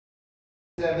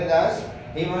With us.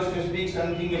 He wants to speak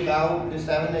something about the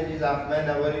Seven Ages of Men,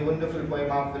 a very wonderful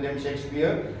poem of William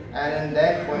Shakespeare. And in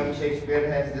that poem, Shakespeare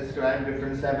has described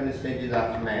different seven stages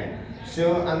of man.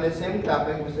 So on the same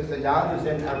topic, Mr. Sajjad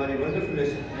Hussain, a very wonderful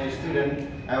student,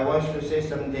 wants to say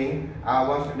something,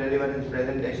 wants to deliver his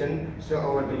presentation. So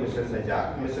over to Mr.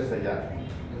 Sajjad. Mr. Sajjad.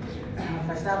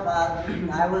 First of all,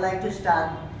 I would like to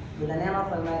start with the name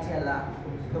of Almighty Allah,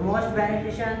 the most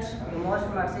beneficent, the most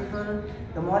merciful,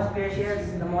 the most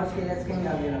gracious, the most careless King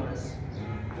of the universe.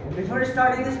 Before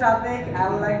starting this topic, I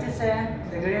would like to say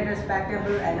the great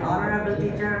respectable and honorable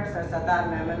teacher, Sir Sajjad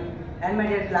Mehman, and my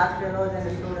dear class fellows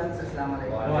and students, Assalamu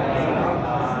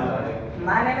alaikum.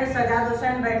 My name is Sajjad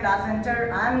Hussain by Class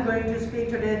Center. I am going to speak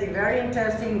today the very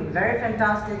interesting, very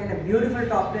fantastic and a beautiful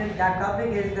topic. That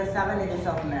topic is the Seven Ages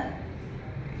of Man.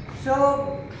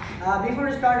 So,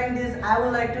 before starting this, I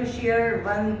would like to share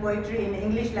one poetry in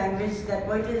English language. That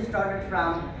poetry is started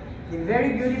from the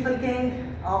very beautiful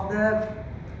king of the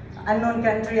unknown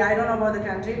country. I don't know about the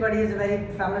country, but he is a very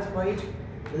famous poet.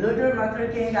 Luther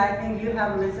King, I think you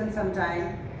have listened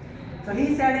sometime. So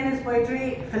he said in his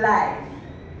poetry, fly.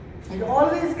 He's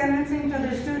always convincing to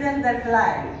the student that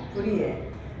fly.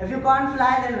 If you can't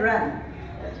fly, then run.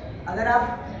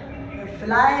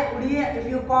 Fly, if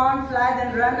you can't fly,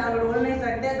 then run.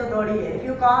 If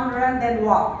you can't run, then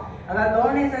walk.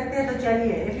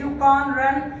 If you can't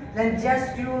run, then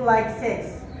just do like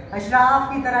six.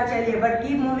 Ashraf ki tarah chaliye, but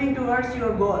keep moving towards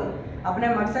your goal.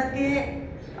 Apne maqsad ke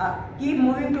keep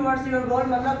moving towards your goal.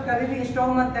 Matlab kabhi bhi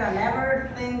stop mat karna.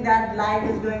 Never think that life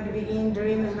is going to be in,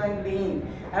 dream is going to be in.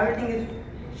 Everything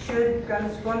should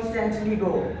constantly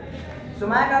go. So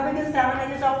my topic is Seven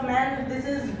Ages of Man. This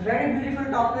is very beautiful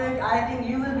topic. I think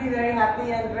you will be very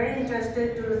happy and very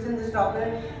interested to listen to this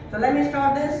topic. So let me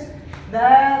start this. The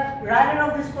writer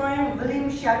of this poem, William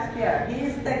Shakespeare. He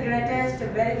is the greatest,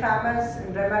 very famous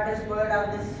dramatist poet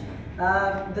of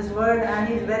this world, and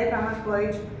he is very famous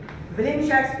poet. William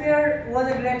Shakespeare was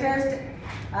the greatest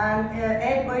and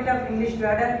eighth poet of English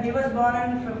Garden. He was born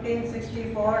in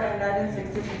 1564 and died in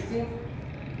 1660.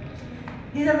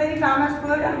 He is a very famous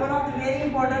poet, and one of the very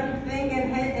important thing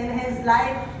in his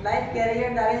life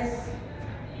career, that is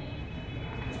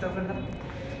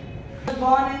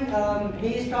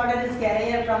he started his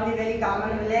career from the very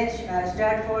common village,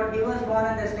 Stratford. He was born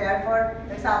in the Stratford.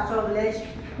 It's also a village.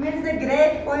 Means the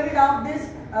great poet of this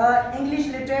English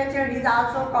literature. He is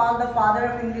also called the father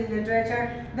of English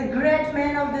literature. The great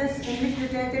man of this English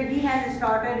literature. He has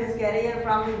started his career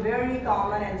from the very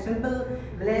common and simple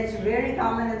village, very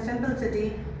common and simple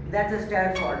city. That's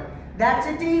Stratford. That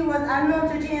city was unknown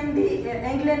city in the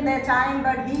England that time,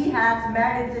 but he has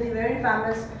made it city very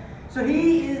famous. So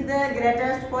he is the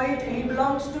greatest poet. He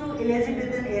belongs to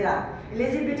Elizabethan era.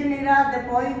 Elizabethan era, the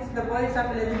poets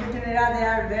of Elizabethan era, they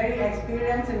are very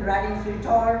experienced in writing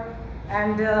suitor.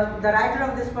 And the writer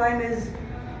of this poem is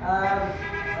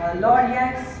Lord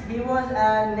Youngs. He was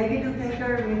a negative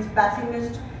thinker, means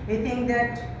pessimist. He think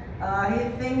that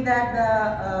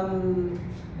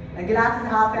the glass is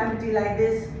half empty, like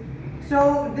this.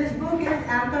 So this book is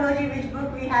anthology, which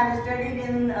book we have studied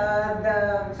in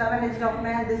the Seven Ages of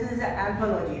Man. This is an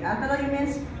anthology. Anthology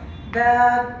means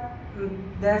the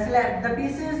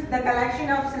pieces, the collection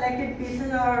of selected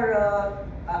pieces or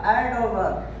art or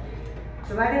work.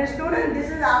 So my dear student, this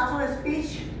is also a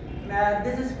speech.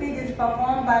 This speech is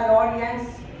performed by Lord Youngs,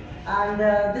 and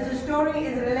this story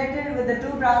is related with the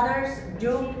two brothers,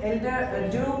 Duke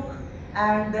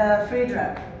and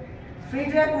Frederick.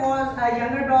 Frederick was a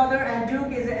younger brother and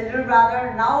Duke is an elder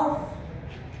brother. Now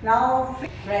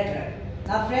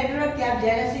Frederick kept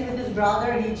jealousy with his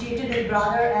brother. He cheated his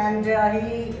brother, and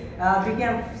he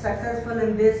became successful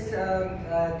in this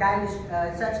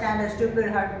such kind of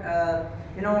stupid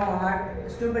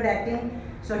stupid acting.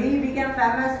 So he became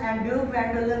famous, and Duke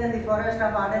went to live in the forest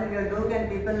of Arden, where Duke and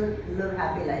people live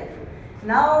happy life.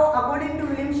 Now, according to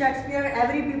William Shakespeare,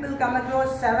 every people come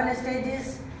across seven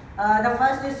stages. The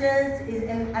first stage is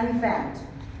in infant.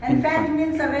 Infant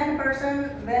means when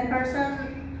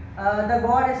the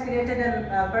God has created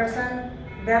a person,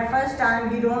 the first time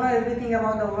he don't know everything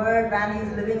about the world, when he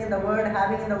is living in the world,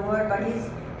 having in the world, but he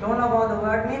don't know about the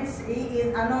world, means he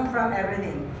is unknown from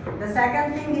everything. The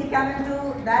second thing he come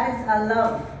into, that is a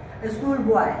love, a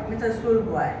schoolboy, means a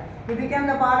schoolboy. He became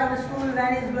the part of the school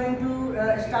when he is going to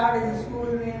start his school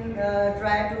and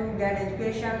try to get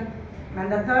education. And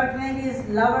the third thing is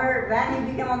lover. When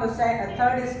he became on the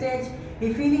third stage,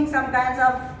 he feeling some kinds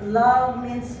of love,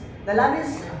 means the love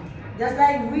is just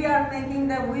like we are thinking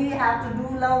that we have to do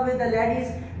love with the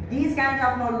ladies. These kinds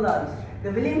of no loves.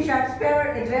 The William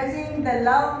Shakespeare addressing the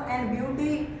love and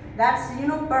beauty That's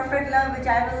perfect love, which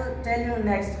I will tell you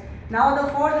next. Now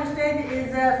the fourth stage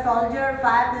is soldier,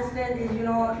 fifth stage is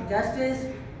justice,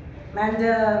 and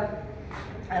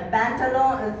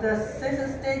Pantalone. The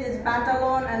sixth stage is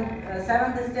Pantalone, and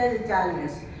seventh stage is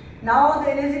Chalmers. Now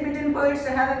the Elizabethan poets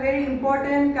have a very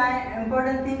important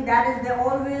thing, that is they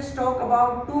always talk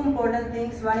about two important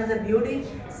things. One is the beauty,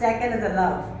 second is the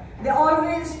love. They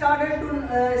always started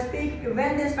to speak,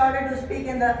 when they started to speak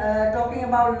in the talking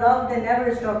about love, they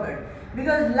never stopped it.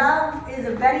 Because love is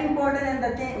very important in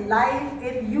the life.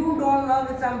 If you don't love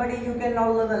with somebody, you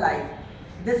cannot live a life.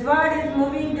 This world is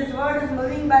moving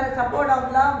by the support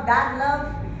of love, that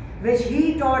love which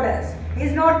he taught us.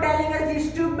 He's not telling us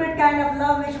the stupid kind of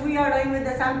love which we are doing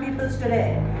with some peoples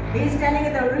today. He's telling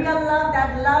us the real love,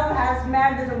 that love has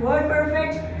made this world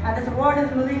perfect, and this world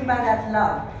is moving by that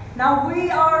love. Now we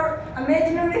are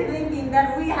imaginarily thinking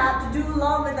that we have to do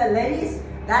love with the ladies.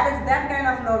 That is that kind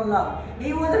of not love.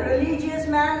 He was a religious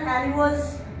man, and he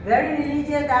was very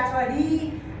religious. That's why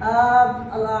he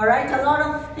writes a lot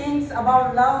of things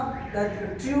about love,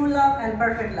 the true love and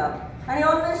perfect love. And he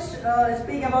always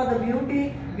speak about the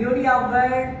beauty of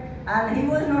world, and he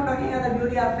was not talking about the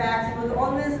beauty of facts. He was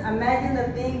always imagine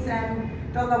the things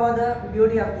and talk about the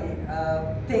beauty of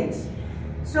things.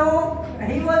 So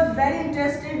he was very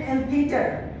interested in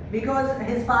theatre because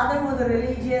his father was a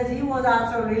religious. He was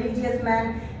also a religious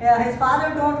man. His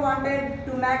father don't wanted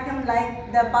to make him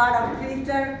like the part of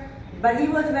theatre, but he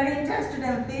was very interested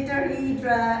in theatre. He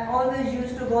always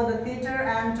used to go to theatre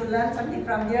and to learn something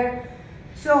from there.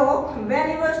 So when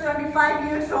he was 25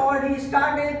 years old, he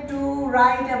started to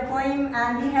write a poem,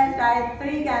 and he has written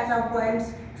 3 kinds of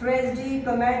poems: tragedy,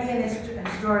 comedy, and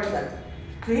historical.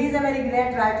 So he is a very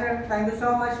great writer. Thank you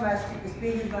so much. My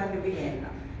speech is going to begin now.